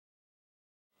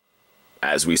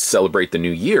As we celebrate the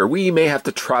new year, we may have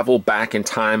to travel back in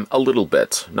time a little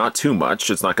bit. Not too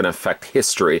much, it's not going to affect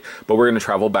history, but we're going to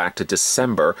travel back to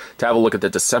December to have a look at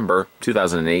the December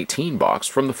 2018 box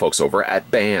from the folks over at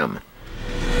BAM.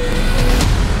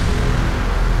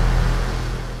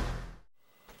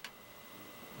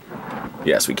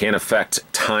 Yes, we can't affect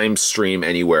time stream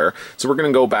anywhere, so we're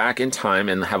going to go back in time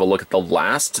and have a look at the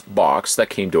last box that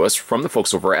came to us from the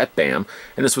folks over at BAM,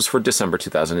 and this was for December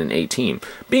 2018.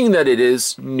 Being that it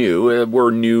is new, we're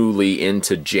newly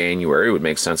into January, it would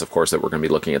make sense, of course, that we're going to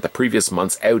be looking at the previous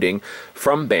month's outing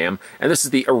from BAM, and this is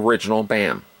the original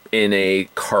BAM in a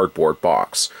cardboard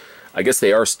box. I guess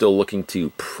they are still looking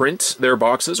to print their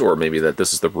boxes, or maybe that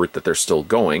this is the route that they're still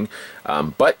going.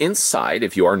 But inside,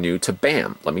 if you are new to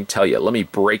BAM, let me tell you, let me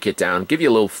break it down, give you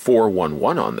a little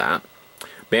 411 on that.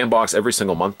 BAM Box every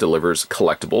single month delivers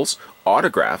collectibles,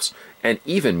 autographs, and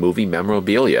even movie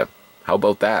memorabilia. How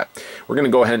about that? We're going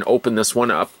to go ahead and open this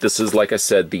one up. This is, like I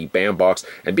said, the BAM box.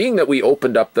 And being that we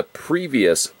opened up the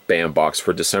previous BAM box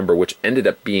for December, which ended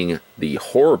up being the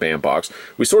horror BAM box,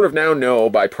 we sort of now know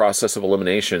by process of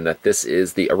elimination that this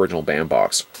is the original BAM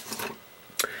box.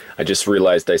 I just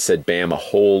realized I said BAM a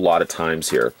whole lot of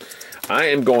times here. I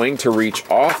am going to reach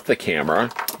off the camera,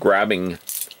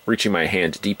 reaching my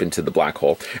hand deep into the black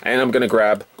hole, and I'm going to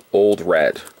grab Old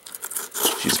Red.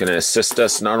 She's going to assist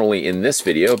us not only in this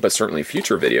video, but certainly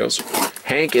future videos.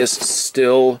 Hank is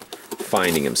still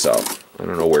finding himself. I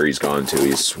don't know where he's gone to.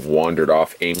 He's wandered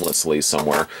off aimlessly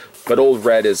somewhere. But Old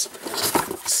Red is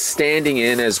standing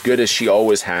in as good as she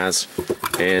always has.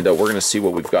 And we're going to see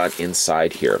what we've got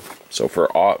inside here. So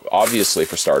obviously,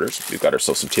 for starters, we've got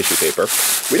ourselves some tissue paper.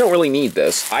 We don't really need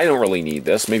this. I don't really need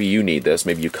this. Maybe you need this.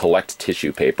 Maybe you collect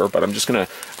tissue paper. But I'm just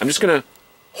gonna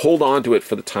hold on to it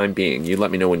for the time being. You let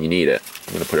me know when you need it.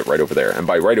 I'm going to put it right over there. And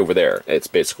by right over there, it's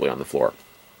basically on the floor.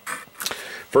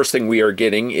 First thing we are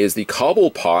getting is the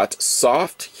Cobblepot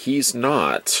Soft He's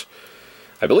Not.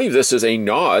 I believe this is a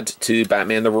nod to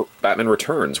Batman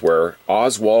Returns, where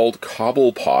Oswald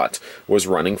Cobblepot was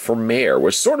running for mayor,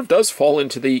 which sort of does fall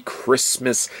into the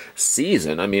Christmas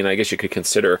season. I mean, I guess you could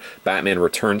consider Batman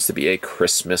Returns to be a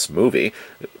Christmas movie.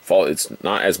 It's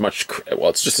not as much,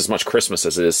 well, it's just as much Christmas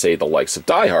as it is, say, the likes of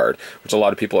Die Hard, which a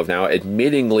lot of people have now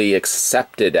admittingly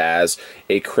accepted as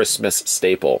a Christmas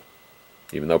staple,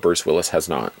 even though Bruce Willis has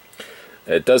not.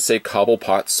 It does say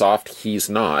Cobblepot Soft He's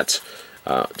Not.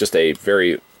 Just a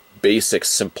very basic,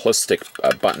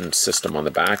 simplistic button system on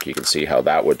the back. You can see how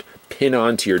that would pin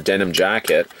onto your denim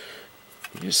jacket.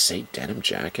 Did you just say denim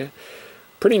jacket?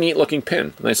 Pretty neat looking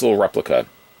pin. Nice little replica.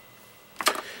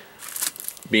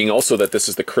 Being also that this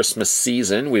is the Christmas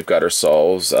season, we've got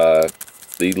ourselves the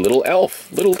little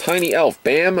elf, little tiny elf,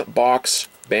 BAM Box,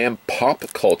 BAM Pop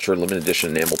Culture Limited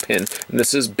Edition enamel pin. And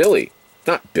this is Billy.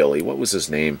 Not Billy, what was his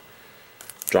name?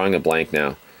 Drawing a blank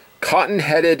now.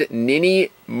 Cotton-headed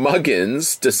Ninny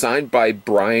Muggins, designed by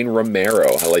Brian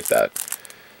Romero. I like that.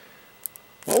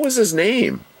 What was his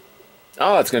name?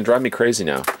 Oh, it's going to drive me crazy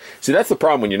now. See, that's the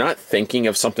problem when you're not thinking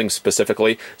of something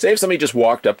specifically. Say if somebody just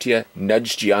walked up to you,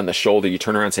 nudged you on the shoulder, you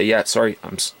turn around and say, yeah, sorry,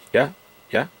 yeah,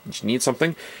 did you need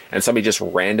something? And somebody just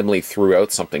randomly threw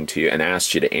out something to you and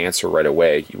asked you to answer right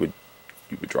away, you would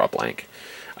draw a blank.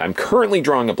 I'm currently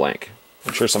drawing a blank.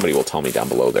 I'm sure somebody will tell me down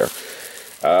below there.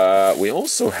 We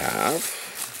also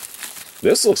have,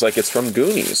 this looks like it's from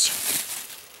Goonies.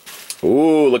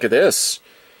 Ooh, look at this.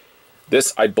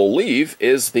 This, I believe,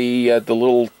 is the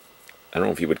little, I don't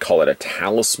know if you would call it a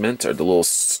talisman, or the little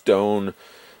stone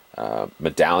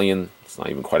medallion. It's not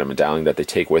even quite a medallion that they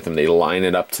take with them. They line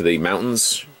it up to the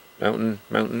mountains.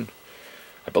 Mountain.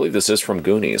 I believe this is from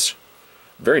Goonies.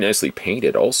 Very nicely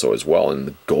painted also as well in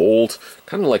the gold,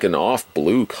 kind of like an off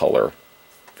blue color.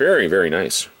 Very, very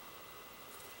nice.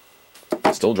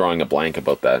 Still drawing a blank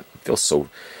about that. Feels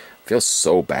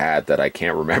so bad that I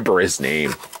can't remember his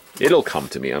name. It'll come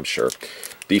to me, I'm sure.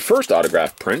 The first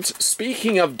autograph print,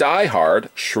 speaking of Die Hard,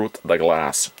 Shoot the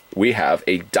Glass, we have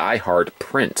a Die Hard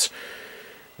print.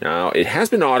 Now, it has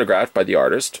been autographed by the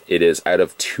artist. It is out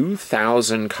of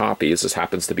 2,000 copies. This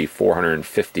happens to be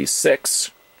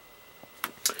 456.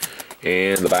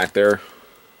 And the back there,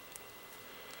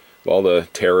 all the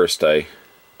terrorists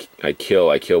I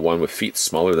kill one with feet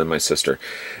smaller than my sister.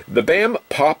 The BAM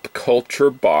Pop Culture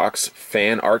Box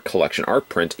Fan Art Collection art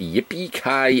print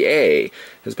Yippee-Ki-Yay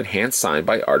has been hand signed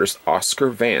by artist Oscar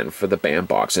Van for the BAM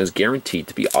Box and is guaranteed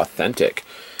to be authentic.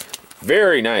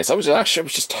 Very nice. I was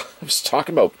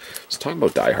talking about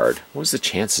Die Hard. What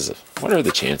are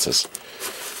the chances?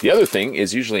 The other thing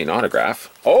is usually an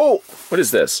autograph. Oh, what is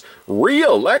this?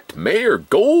 Re-elect Mayor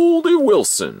Goldie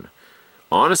Wilson.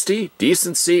 Honesty,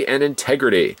 decency, and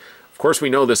integrity. Of course, we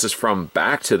know this is from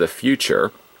Back to the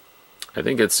Future. I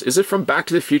think is it from Back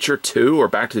to the Future 2 or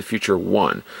Back to the Future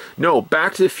 1? No,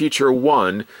 Back to the Future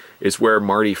 1 is where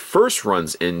Marty first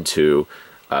runs into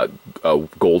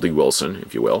Goldie Wilson,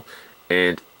 if you will,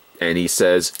 and he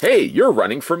says, "Hey, you're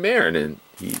running for mayor," and then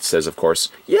he says, of course,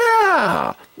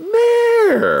 "Yeah,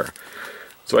 mayor."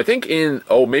 So I think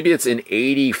maybe it's in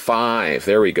 85.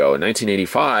 There we go. In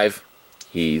 1985,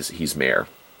 he's mayor.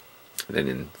 And then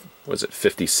in, was it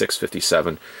 56,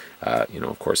 57?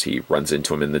 Of course, he runs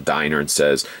into him in the diner and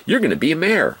says, "You're going to be a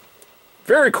mayor."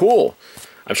 Very cool.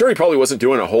 I'm sure he probably wasn't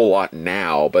doing a whole lot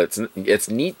now, but it's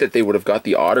neat that they would have got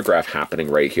the autograph happening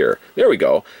right here. There we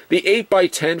go. The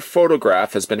 8x10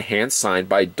 photograph has been hand-signed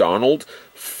by Donald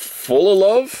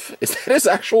Fullilove. Is that his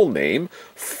actual name?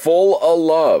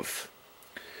 Fullilove,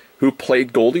 who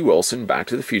played Goldie Wilson Back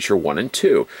to the Future 1 and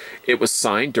 2. It was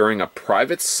signed during a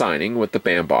private signing with the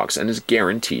bandbox and is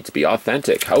guaranteed to be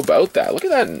authentic. How about that? Look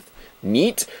at that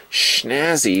neat,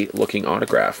 snazzy looking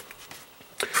autograph.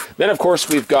 Then, of course,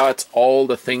 we've got all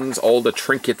the things, all the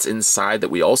trinkets inside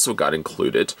that we also got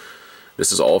included.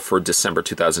 This is all for December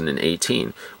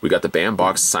 2018. We got the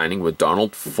bandbox signing with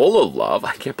Donald Fullilove.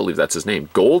 I can't believe that's his name.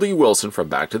 Goldie Wilson from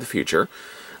Back to the Future.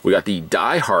 We got the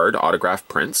Die Hard autograph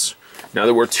prints. Now,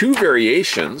 there were two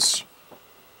variations.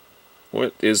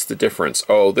 What is the difference?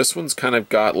 Oh, this one's kind of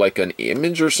got like an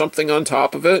image or something on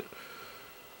top of it.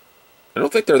 I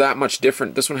don't think they're that much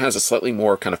different. This one has a slightly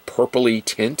more kind of purpley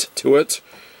tint to it.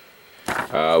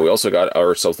 We also got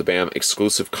ourselves the BAM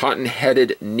exclusive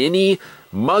cotton-headed Ninny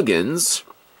Muggins.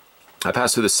 I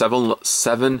passed through the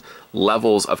seven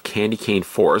levels of candy cane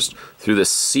forest, through the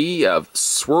sea of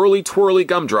swirly twirly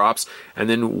gumdrops, and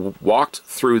then walked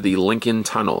through the Lincoln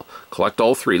Tunnel. Collect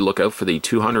all three. Look out for the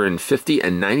 250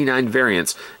 and 99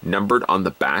 variants numbered on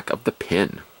the back of the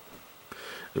pin.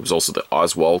 There was also the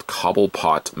Oswald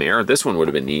Cobblepot Mare. This one would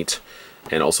have been neat.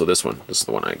 And also this one. This is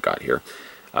the one I got here.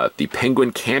 The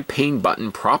Penguin campaign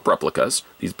button prop replicas.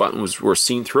 These buttons were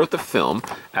seen throughout the film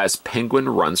as Penguin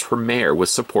runs for mayor with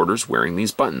supporters wearing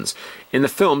these buttons. In the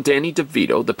film, Danny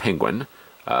DeVito, the Penguin,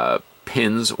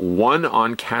 pins one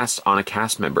on a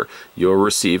cast member. You'll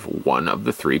receive one of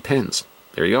the 3 pins.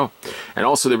 There you go. And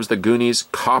also there was the Goonies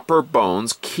Copper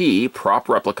Bones Key prop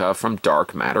replica from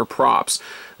Dark Matter Props.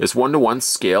 This 1:1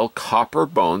 scale Copper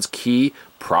Bones Key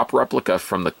prop replica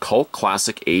from the cult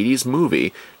classic 80s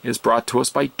movie is brought to us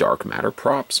by Dark Matter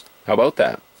Props. How about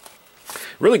that?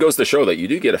 It really goes to show that you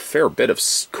do get a fair bit of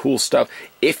cool stuff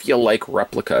if you like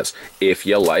replicas, if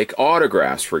you like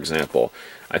autographs, for example.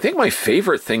 I think my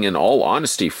favorite thing, in all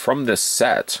honesty, from this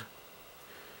set,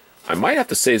 I might have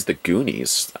to say, is the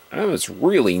Goonies. That was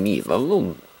really neat. A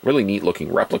little, really neat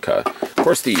looking replica. Of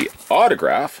course, the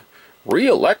autograph,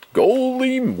 re-elect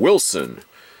Goldie Wilson.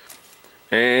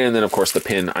 And then, of course, the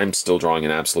pin. I'm still drawing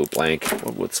an absolute blank.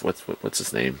 What's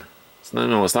his name?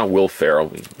 No, it's not Will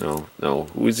Ferrell. No.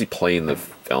 Who is he playing the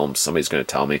film? Somebody's going to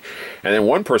tell me. And then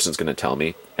one person's going to tell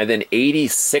me. And then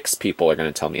 86 people are going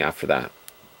to tell me after that.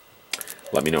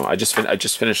 Let me know. I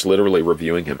just finished literally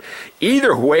reviewing him.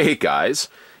 Either way, guys,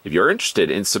 if you're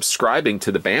interested in subscribing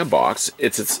to the Bandbox,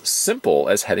 it's as simple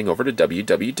as heading over to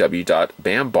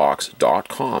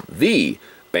www.bandbox.com,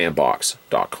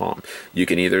 thebandbox.com. You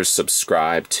can either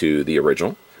subscribe to the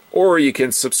original, or you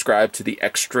can subscribe to the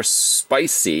extra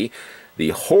spicy, the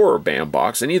horror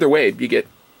Bandbox, and either way, you get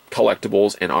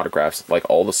collectibles and autographs like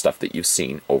all the stuff that you've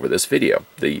seen over this video,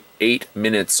 the 8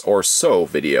 minutes or so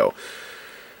video.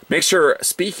 Make sure,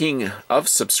 speaking of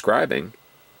subscribing,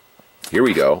 here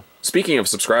we go. Speaking of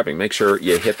subscribing, make sure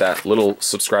you hit that little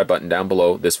subscribe button down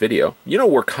below this video. You know,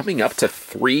 we're coming up to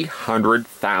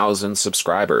 300,000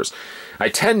 subscribers. I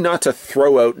tend not to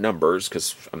throw out numbers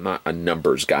because I'm not a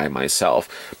numbers guy myself,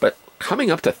 but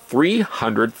coming up to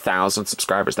 300,000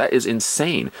 subscribers, that is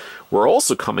insane. We're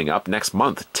also coming up next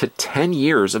month to 10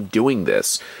 years of doing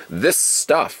this. This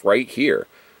stuff right here,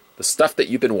 the stuff that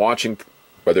you've been watching,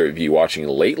 whether it be watching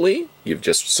lately, you've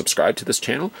just subscribed to this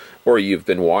channel, or you've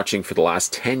been watching for the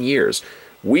last 10 years,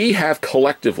 we have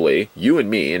collectively, you and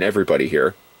me and everybody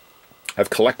here,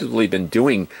 have collectively been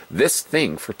doing this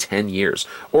thing for 10 years,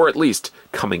 or at least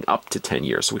coming up to 10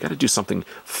 years. So we got to do something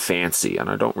fancy, and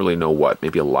I don't really know what.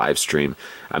 Maybe a live stream.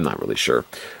 I'm not really sure.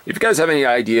 If you guys have any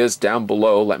ideas down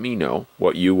below, let me know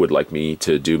what you would like me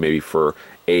to do, maybe for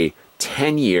a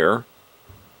 10-year,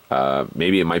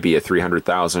 maybe it might be a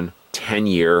 300,000,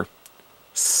 10-year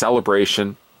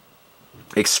celebration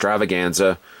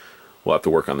extravaganza. We'll have to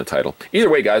work on the title. Either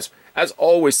way, guys, as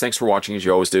always, thanks for watching, as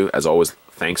you always do. As always,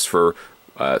 thanks for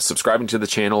subscribing to the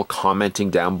channel, commenting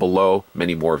down below.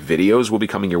 Many more videos will be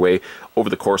coming your way over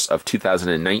the course of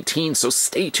 2019, so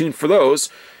stay tuned for those.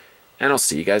 and I'll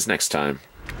see you guys next time.